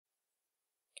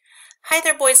Hi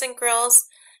there, boys and girls.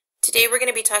 Today we're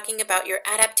going to be talking about your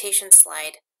adaptation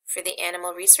slide for the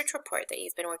animal research report that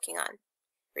you've been working on.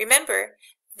 Remember,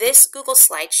 this Google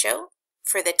slideshow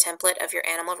for the template of your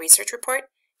animal research report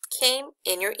came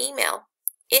in your email.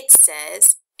 It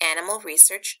says Animal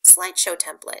Research Slideshow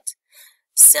Template.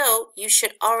 So you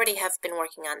should already have been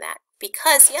working on that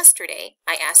because yesterday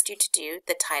I asked you to do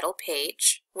the title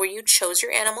page where you chose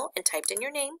your animal and typed in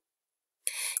your name.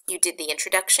 You did the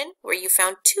introduction where you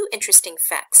found 2 interesting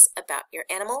facts about your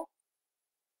animal.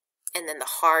 And then the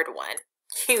hard one,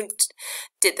 you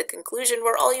did the conclusion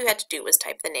where all you had to do was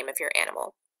type the name of your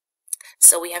animal.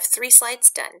 So we have 3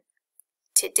 slides done.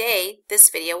 Today,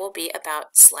 this video will be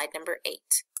about slide number 8,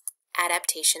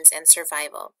 Adaptations and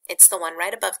Survival. It's the one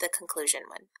right above the conclusion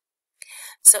one.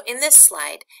 So in this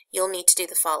slide, you'll need to do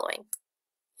the following.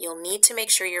 You'll need to make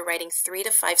sure you're writing 3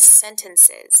 to 5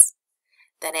 sentences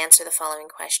that answer the following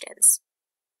questions.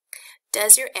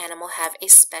 Does your animal have a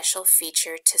special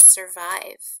feature to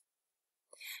survive?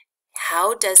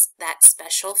 How does that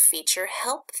special feature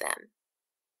help them?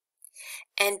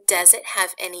 And does it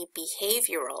have any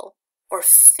behavioral or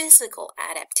physical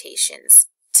adaptations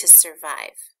to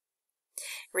survive?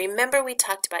 Remember we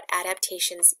talked about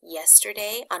adaptations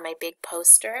yesterday on my big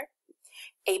poster?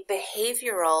 A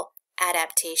behavioral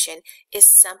adaptation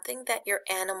is something that your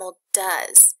animal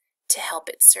does to help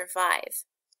it survive.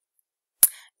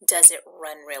 Does it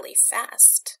run really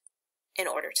fast in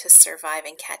order to survive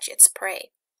and catch its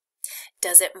prey?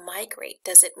 Does it migrate?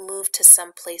 Does it move to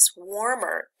some place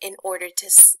warmer in order to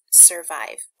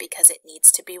survive because it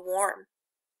needs to be warm?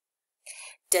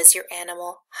 Does your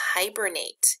animal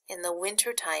hibernate in the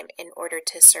wintertime in order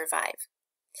to survive?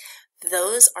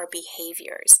 Those are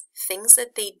behaviors, things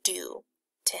that they do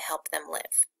to help them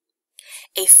live.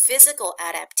 A physical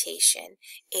adaptation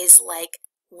is like,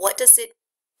 what does it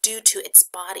do to its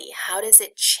body? How does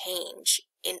it change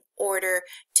in order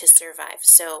to survive?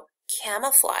 So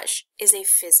camouflage is a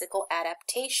physical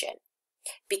adaptation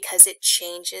because it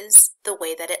changes the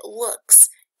way that it looks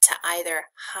to either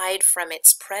hide from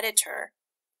its predator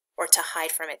or to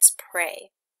hide from its prey,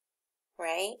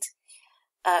 right?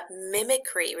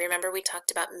 Mimicry, remember we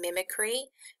talked about mimicry?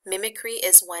 Mimicry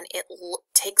is when it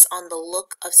takes on the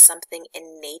look of something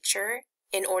in nature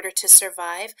in order to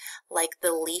survive, like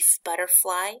the leaf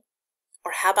butterfly,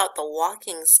 or how about the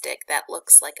walking stick that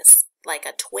looks like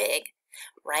a twig,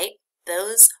 right?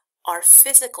 Those are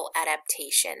physical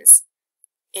adaptations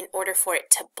in order for it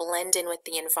to blend in with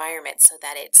the environment so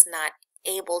that it's not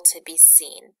able to be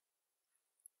seen.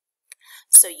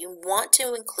 So you want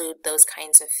to include those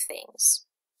kinds of things.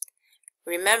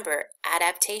 Remember,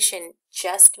 adaptation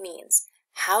just means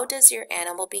how does your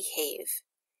animal behave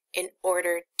in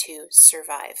order to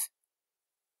survive?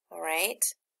 All right?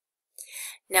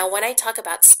 Now, when I talk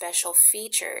about special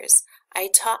features,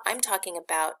 I'm talking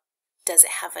about, does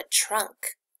it have a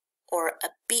trunk or a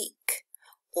beak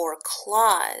or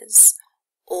claws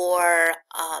or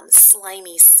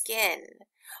slimy skin?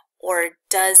 Or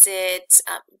does it,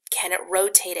 can it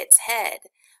rotate its head?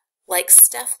 Like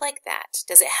stuff like that.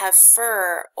 Does it have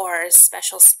fur or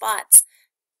special spots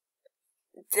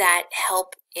that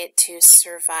help it to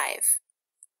survive?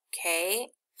 Okay,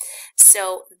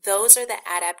 so those are the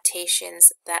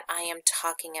adaptations that I am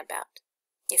talking about.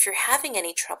 If you're having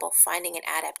any trouble finding an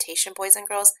adaptation, boys and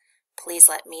girls, please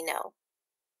let me know.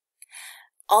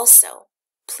 Also,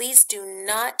 please do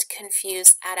not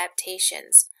confuse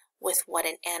adaptations with what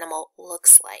an animal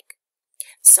looks like.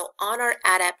 So on our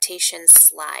adaptation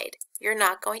slide, you're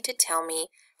not going to tell me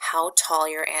how tall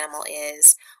your animal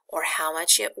is, or how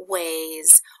much it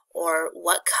weighs, or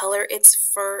what color its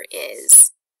fur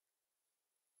is,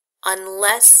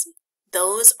 unless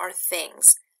those are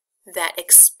things that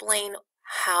explain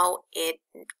how it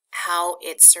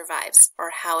survives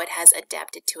or how it has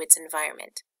adapted to its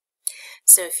environment.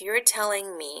 So if you're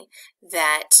telling me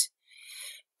that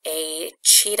a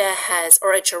cheetah has,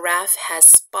 or a giraffe has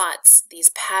spots, these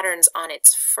patterns on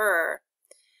its fur,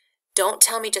 don't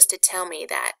tell me just to tell me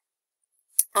that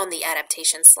on the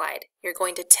adaptation slide. You're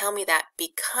going to tell me that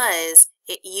because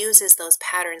it uses those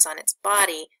patterns on its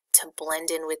body to blend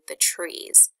in with the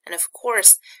trees. And of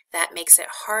course, that makes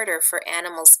it harder for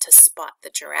animals to spot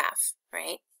the giraffe,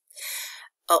 right?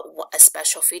 A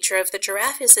special feature of the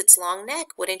giraffe is its long neck,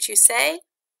 wouldn't you say?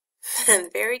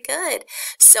 Very good.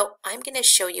 So I'm going to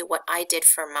show you what I did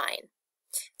for mine.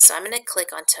 So I'm going to click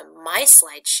onto my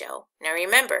slideshow. Now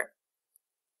remember,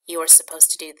 you are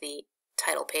supposed to do the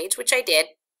title page, which I did,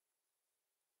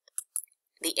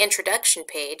 the introduction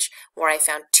page, where I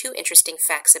found 2 interesting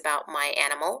facts about my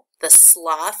animal, the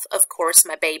sloth, of course,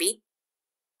 my baby,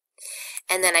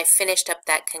 And then I finished up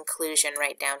that conclusion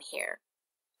right down here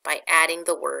by adding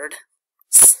the word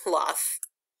sloth.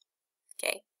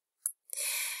 Okay.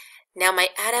 Now my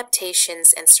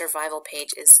adaptations and survival page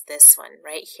is this one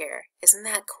right here. Isn't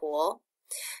that cool?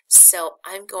 So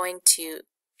I'm going to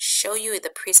show you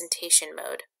the presentation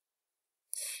mode.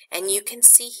 And you can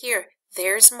see here,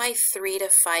 there's my 3 to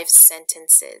 5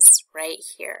 sentences right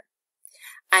here.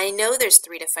 I know there's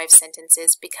 3 to 5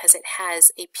 sentences because it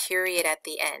has a period at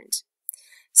the end.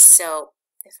 So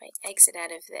if I exit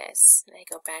out of this and I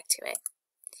go back to it,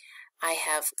 I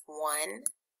have 1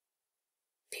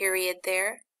 period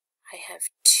there. I have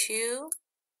 2,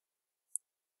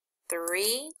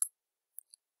 3,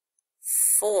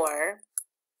 4,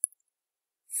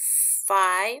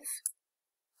 5,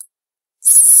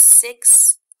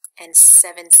 6, and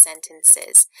 7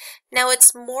 sentences. Now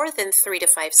it's more than 3 to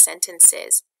 5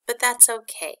 sentences, but that's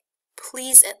okay.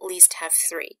 Please at least have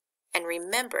 3. And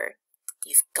remember,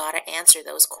 you've got to answer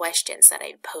those questions that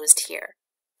I posed here.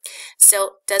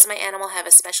 So, does my animal have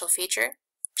a special feature?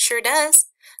 Sure does.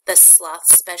 The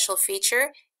sloth's special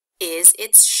feature is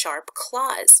its sharp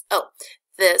claws. Oh,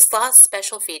 the sloth's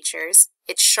special features,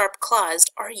 its sharp claws,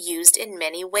 are used in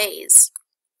many ways.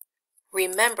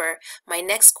 Remember, my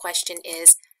next question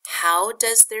is, how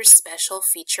does their special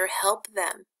feature help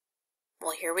them?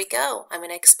 Well, here we go. I'm going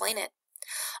to explain it.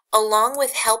 Along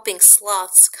with helping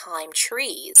sloths climb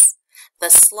trees, the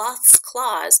sloth's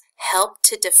claws help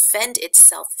to defend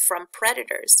itself from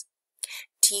predators.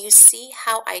 Do you see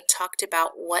how I talked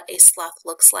about what a sloth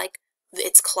looks like,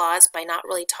 its claws, by not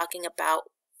really talking about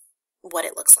what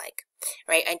it looks like,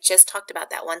 right? I just talked about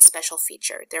that one special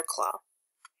feature, their claw.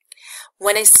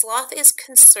 When a sloth is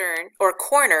concerned or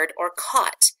cornered or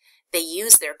caught, they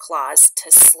use their claws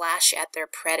to slash at their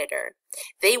predator.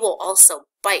 They will also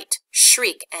bite,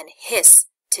 shriek, and hiss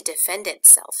to defend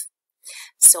itself.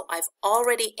 So I've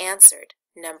already answered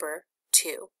number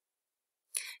 2.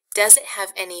 Does it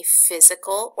have any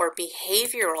physical or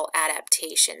behavioral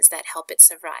adaptations that help it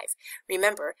survive?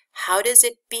 Remember, how does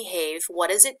it behave? What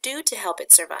does it do to help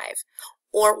it survive?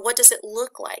 Or what does it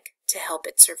look like to help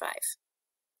it survive?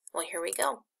 Well, here we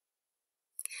go.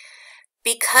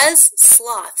 Because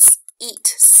sloths eat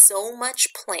so much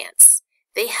plants,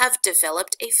 they have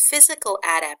developed a physical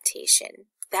adaptation.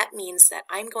 That means that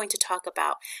I'm going to talk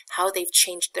about how they've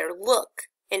changed their look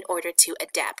in order to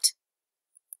adapt.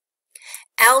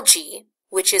 Algae,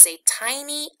 which is a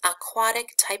tiny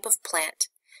aquatic type of plant,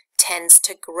 tends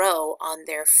to grow on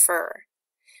their fur.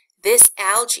 This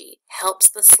algae helps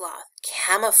the sloth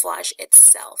camouflage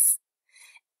itself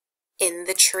in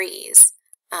the trees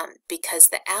because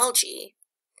the algae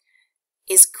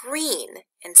is green.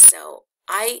 And so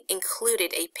I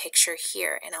included a picture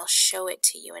here, and I'll show it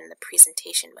to you in the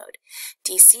presentation mode.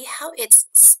 Do you see how its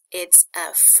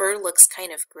fur looks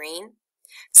kind of green?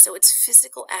 So its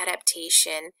physical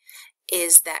adaptation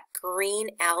is that green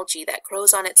algae that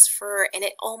grows on its fur, and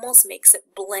it almost makes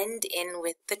it blend in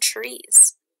with the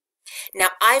trees. Now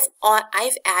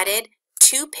I've added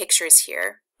 2 pictures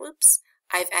here. Whoops.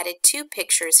 I've added 2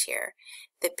 pictures here.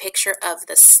 The picture of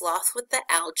the sloth with the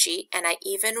algae, and I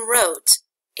even wrote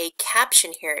a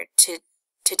caption here to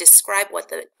describe what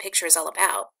the picture is all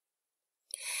about.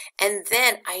 And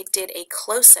then I did a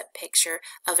close-up picture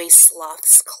of a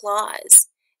sloth's claws,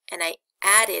 and I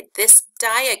added this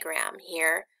diagram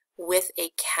here with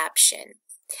a caption.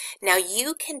 Now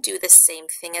you can do the same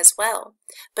thing as well,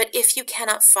 but if you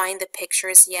cannot find the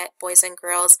pictures yet, boys and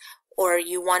girls, or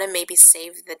you want to maybe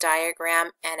save the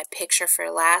diagram and a picture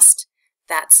for last,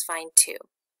 that's fine too.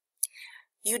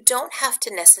 You don't have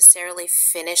to necessarily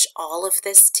finish all of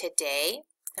this today,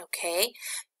 okay?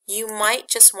 You might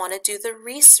just want to do the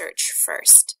research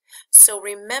first. So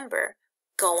remember,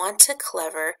 go on to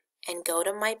Clever and go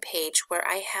to my page where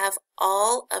I have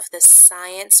all of the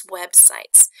science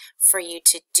websites for you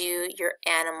to do your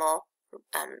animal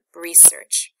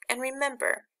research. And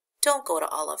remember, don't go to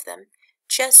all of them.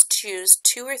 Just choose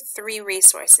 2 or 3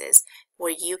 resources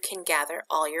where you can gather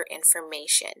all your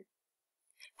information.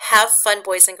 Have fun,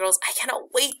 boys and girls. I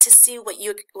cannot wait to see what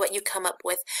you come up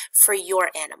with for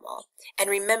your animal. And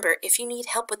remember, if you need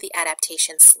help with the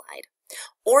adaptation slide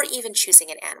or even choosing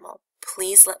an animal,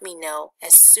 please let me know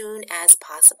as soon as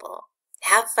possible.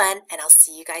 Have fun, and I'll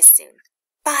see you guys soon.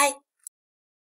 Bye!